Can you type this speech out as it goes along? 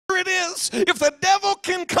is, if the devil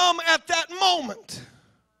can come at that moment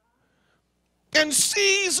and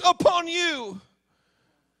seize upon you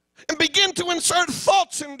and begin to insert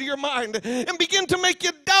thoughts into your mind and begin to make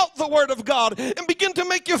you doubt the Word of God and begin to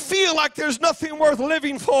make you feel like there's nothing worth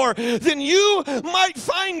living for, then you might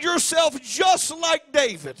find yourself just like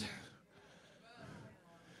David,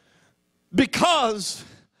 because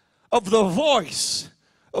of the voice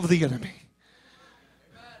of the enemy.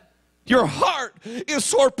 Your heart is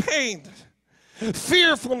sore pained.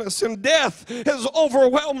 Fearfulness and death has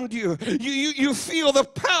overwhelmed you. You feel the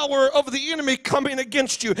power of the enemy coming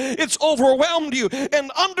against you. It's overwhelmed you. And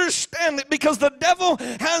understand it, because the devil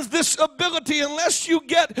has this ability unless you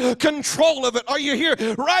get control of it. Are you here?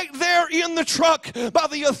 Right there in the truck, by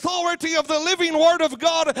the authority of the living Word of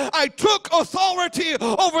God, I took authority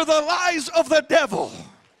over the lies of the devil.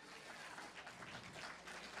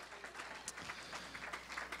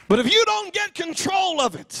 But if you don't get control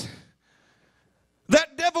of it,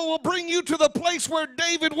 that devil will bring you to the place where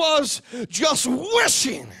David was, just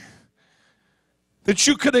wishing that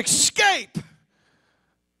you could escape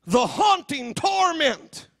the haunting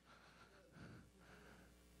torment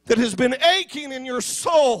that has been aching in your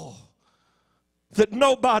soul that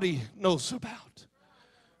nobody knows about.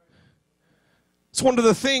 It's one of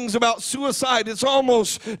the things about suicide. It's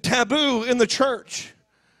almost taboo in the church.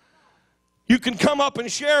 You can come up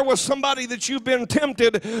and share with somebody that you've been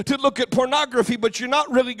tempted to look at pornography, but you're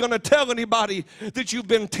not really going to tell anybody that you've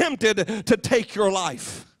been tempted to take your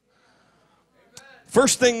life.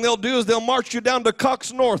 First thing they'll do is they'll march you down to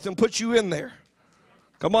Cox North and put you in there.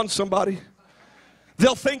 Come on, somebody.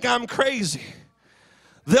 They'll think I'm crazy.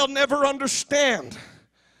 They'll never understand.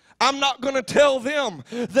 I'm not going to tell them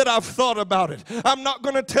that I've thought about it. I'm not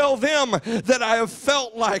going to tell them that I have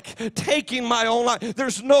felt like taking my own life.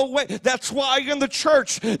 There's no way. That's why in the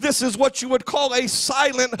church, this is what you would call a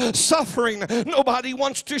silent suffering. Nobody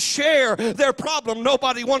wants to share their problem.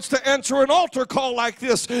 Nobody wants to answer an altar call like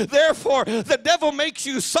this. Therefore, the devil makes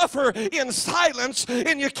you suffer in silence,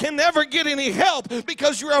 and you can never get any help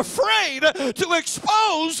because you're afraid to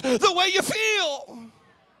expose the way you feel.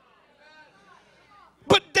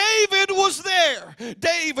 But David was there.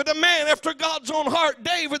 David, a man after God's own heart.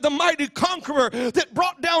 David, the mighty conqueror that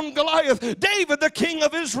brought down Goliath. David, the king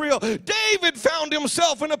of Israel. David found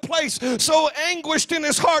himself in a place so anguished in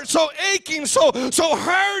his heart, so aching, so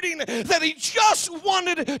hurting, that he just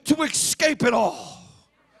wanted to escape it all.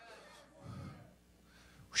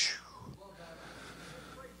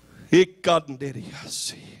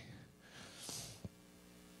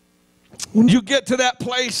 When you get to that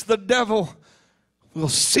place, the devil will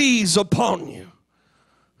seize upon you.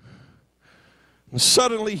 And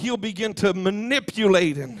suddenly he'll begin to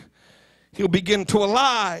manipulate, and he'll begin to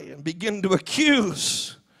lie and begin to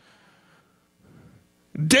accuse.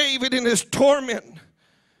 David in his torment,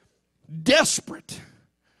 desperate,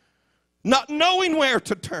 not knowing where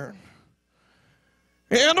to turn.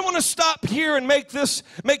 And I want to stop here and make this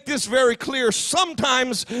very clear.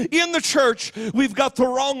 Sometimes in the church, we've got the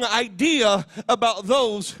wrong idea about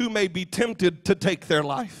those who may be tempted to take their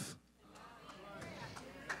life.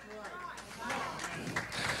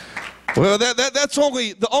 Well, that's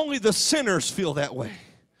only the sinners feel that way.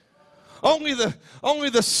 Only the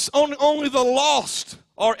lost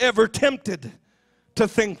are ever tempted to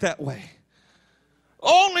think that way.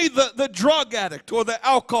 Only the drug addict or the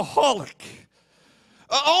alcoholic.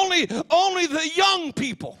 Only the young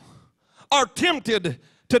people are tempted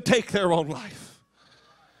to take their own life.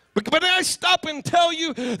 But I stop and tell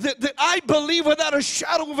you that I believe without a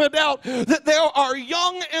shadow of a doubt that there are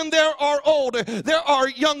young and there are old. There are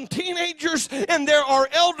young teenagers and there are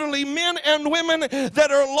elderly men and women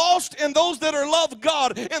that are lost, and those that are love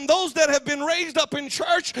God, and those that have been raised up in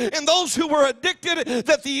church, and those who were addicted,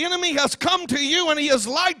 that the enemy has come to you and he has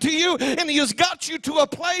lied to you and he has got you to a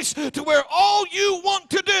place to where all you want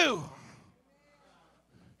to do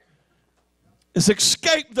is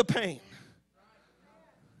escape the pain.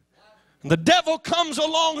 And the devil comes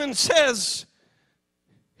along and says,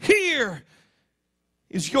 here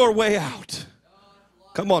is your way out.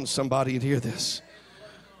 Come on, somebody, and hear this.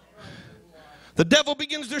 The devil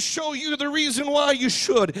begins to show you the reason why you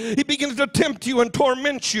should. He begins to tempt you and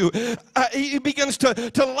torment you. He begins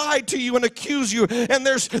to lie to you and accuse you. And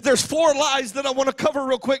there's 4 lies that I want to cover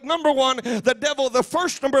real quick. Number 1, the devil, the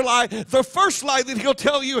first lie that he'll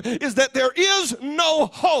tell you is that there is no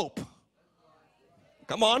hope.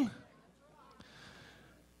 Come on.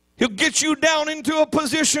 He'll get you down into a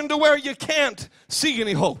position to where you can't see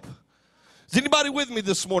any hope. Is anybody with me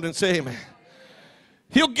this morning? Say amen.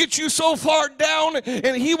 He'll get you so far down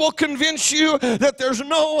and he will convince you that there's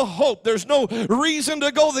no hope. There's no reason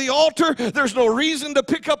to go to the altar. There's no reason to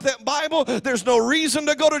pick up that Bible. There's no reason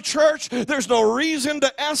to go to church. There's no reason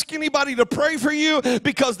to ask anybody to pray for you,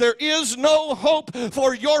 because there is no hope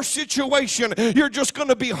for your situation. You're just going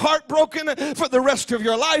to be heartbroken for the rest of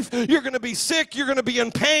your life. You're going to be sick. You're going to be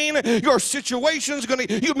in pain. Your situation's going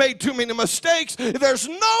to, you made too many mistakes. There's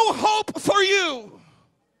no hope for you.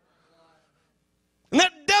 And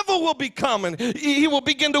that devil will be coming. He will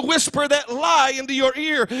begin to whisper that lie into your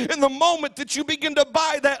ear. And the moment that you begin to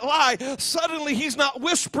buy that lie, suddenly he's not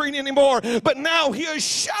whispering anymore, but now he is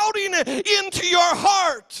shouting into your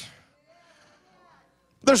heart.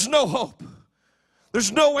 There's no hope.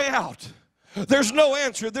 There's no way out. There's no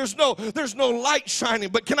answer. There's no light shining.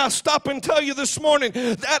 But can I stop and tell you this morning,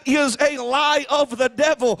 that is a lie of the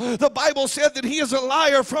devil. The Bible said that he is a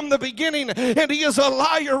liar from the beginning, and he is a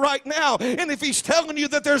liar right now. And if he's telling you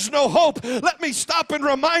that there's no hope, let me stop and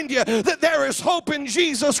remind you that there is hope in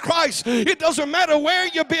Jesus Christ. It doesn't matter where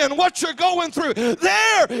you've been, what you're going through.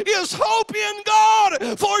 There is hope in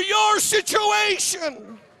God for your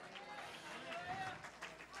situation.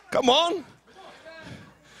 Come on.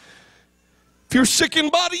 If you're sick in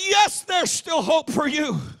body, yes, there's still hope for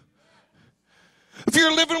you. If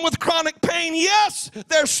you're living with chronic pain, yes,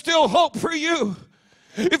 there's still hope for you.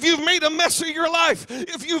 If you've made a mess of your life,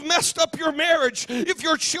 if you've messed up your marriage, if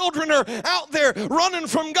your children are out there running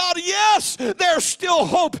from God, yes, there's still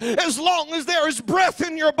hope. As long as there is breath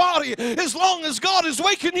in your body, as long as God is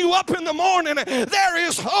waking you up in the morning, there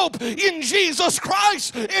is hope in Jesus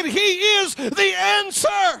Christ, and he is the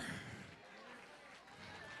answer.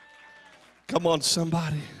 Come on,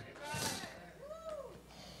 somebody.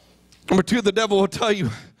 Number two, the devil will tell you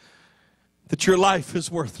that your life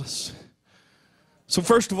is worthless. So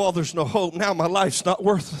first of all, there's no hope. Now my life's not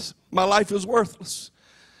worthless. My life is worthless.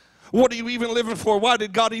 What are you even living for? Why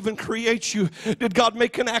did God even create you? Did God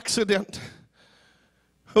make an accident?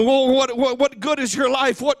 Well, what good is your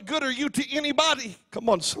life? What good are you to anybody? Come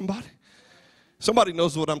on, somebody. Somebody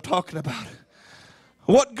knows what I'm talking about.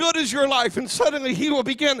 What good is your life? And suddenly he will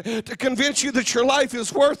begin to convince you that your life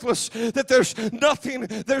is worthless, that there's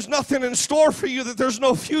nothing in store for you, that there's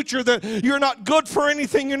no future, that you're not good for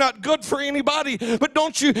anything, you're not good for anybody. But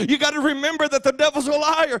you got to remember that the devil's a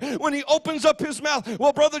liar when he opens up his mouth.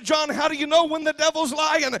 Well, Brother John, how do you know when the devil's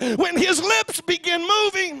lying? When his lips begin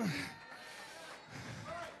moving.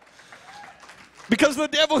 Because the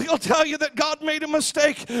devil, he'll tell you that God made a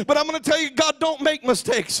mistake. But I'm going to tell you, God don't make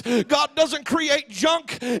mistakes. God doesn't create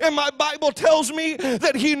junk. And my Bible tells me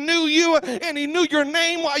that he knew you and he knew your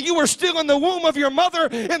name while you were still in the womb of your mother.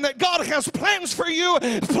 And that God has plans for you,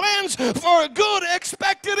 plans for a good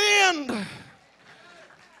expected end.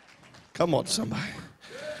 Come on, somebody.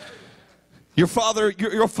 Your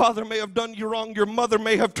father may have done you wrong. Your mother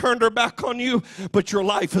may have turned her back on you. But your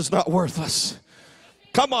life is not worthless.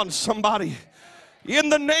 Come on, somebody. In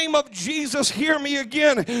the name of Jesus, hear me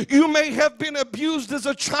again. You may have been abused as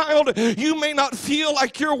a child. You may not feel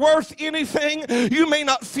like you're worth anything. You may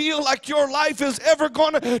not feel like your life is ever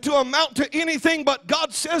going to amount to anything. But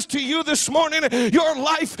God says to you this morning, your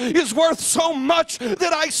life is worth so much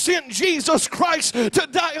that I sent Jesus Christ to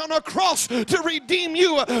die on a cross to redeem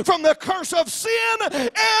you from the curse of sin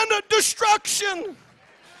and destruction.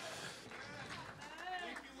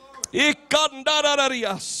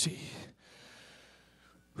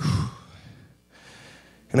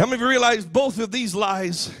 And how many of you realize both of these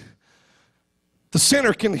lies, the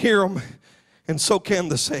sinner can hear them, and so can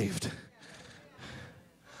the saved.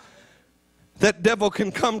 That devil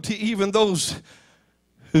can come to even those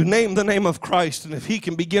who name the name of Christ, and if he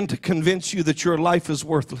can begin to convince you that your life is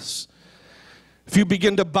worthless, if you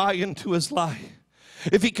begin to buy into his lie,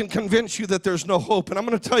 if he can convince you that there's no hope. And I'm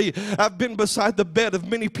going to tell you, I've been beside the bed of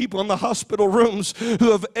many people in the hospital rooms who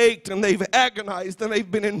have ached and they've agonized and they've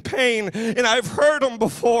been in pain. And I've heard them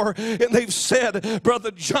before and they've said, Brother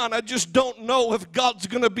John, I just don't know if God's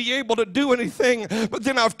going to be able to do anything. But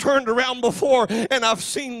then I've turned around before and I've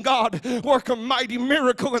seen God work a mighty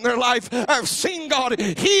miracle in their life. I've seen God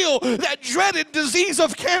heal that dreaded disease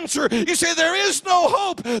of cancer. You say there is no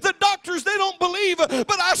hope. The doctors, they don't believe,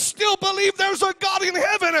 but I still believe there's a God in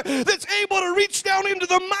heaven that's able to reach down into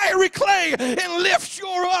the miry clay and lift you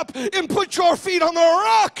up and put your feet on the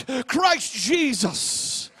rock, Christ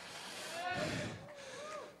Jesus.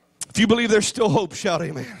 If you believe there's still hope, shout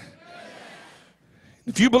amen.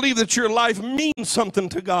 If you believe that your life means something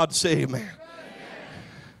to God, say amen.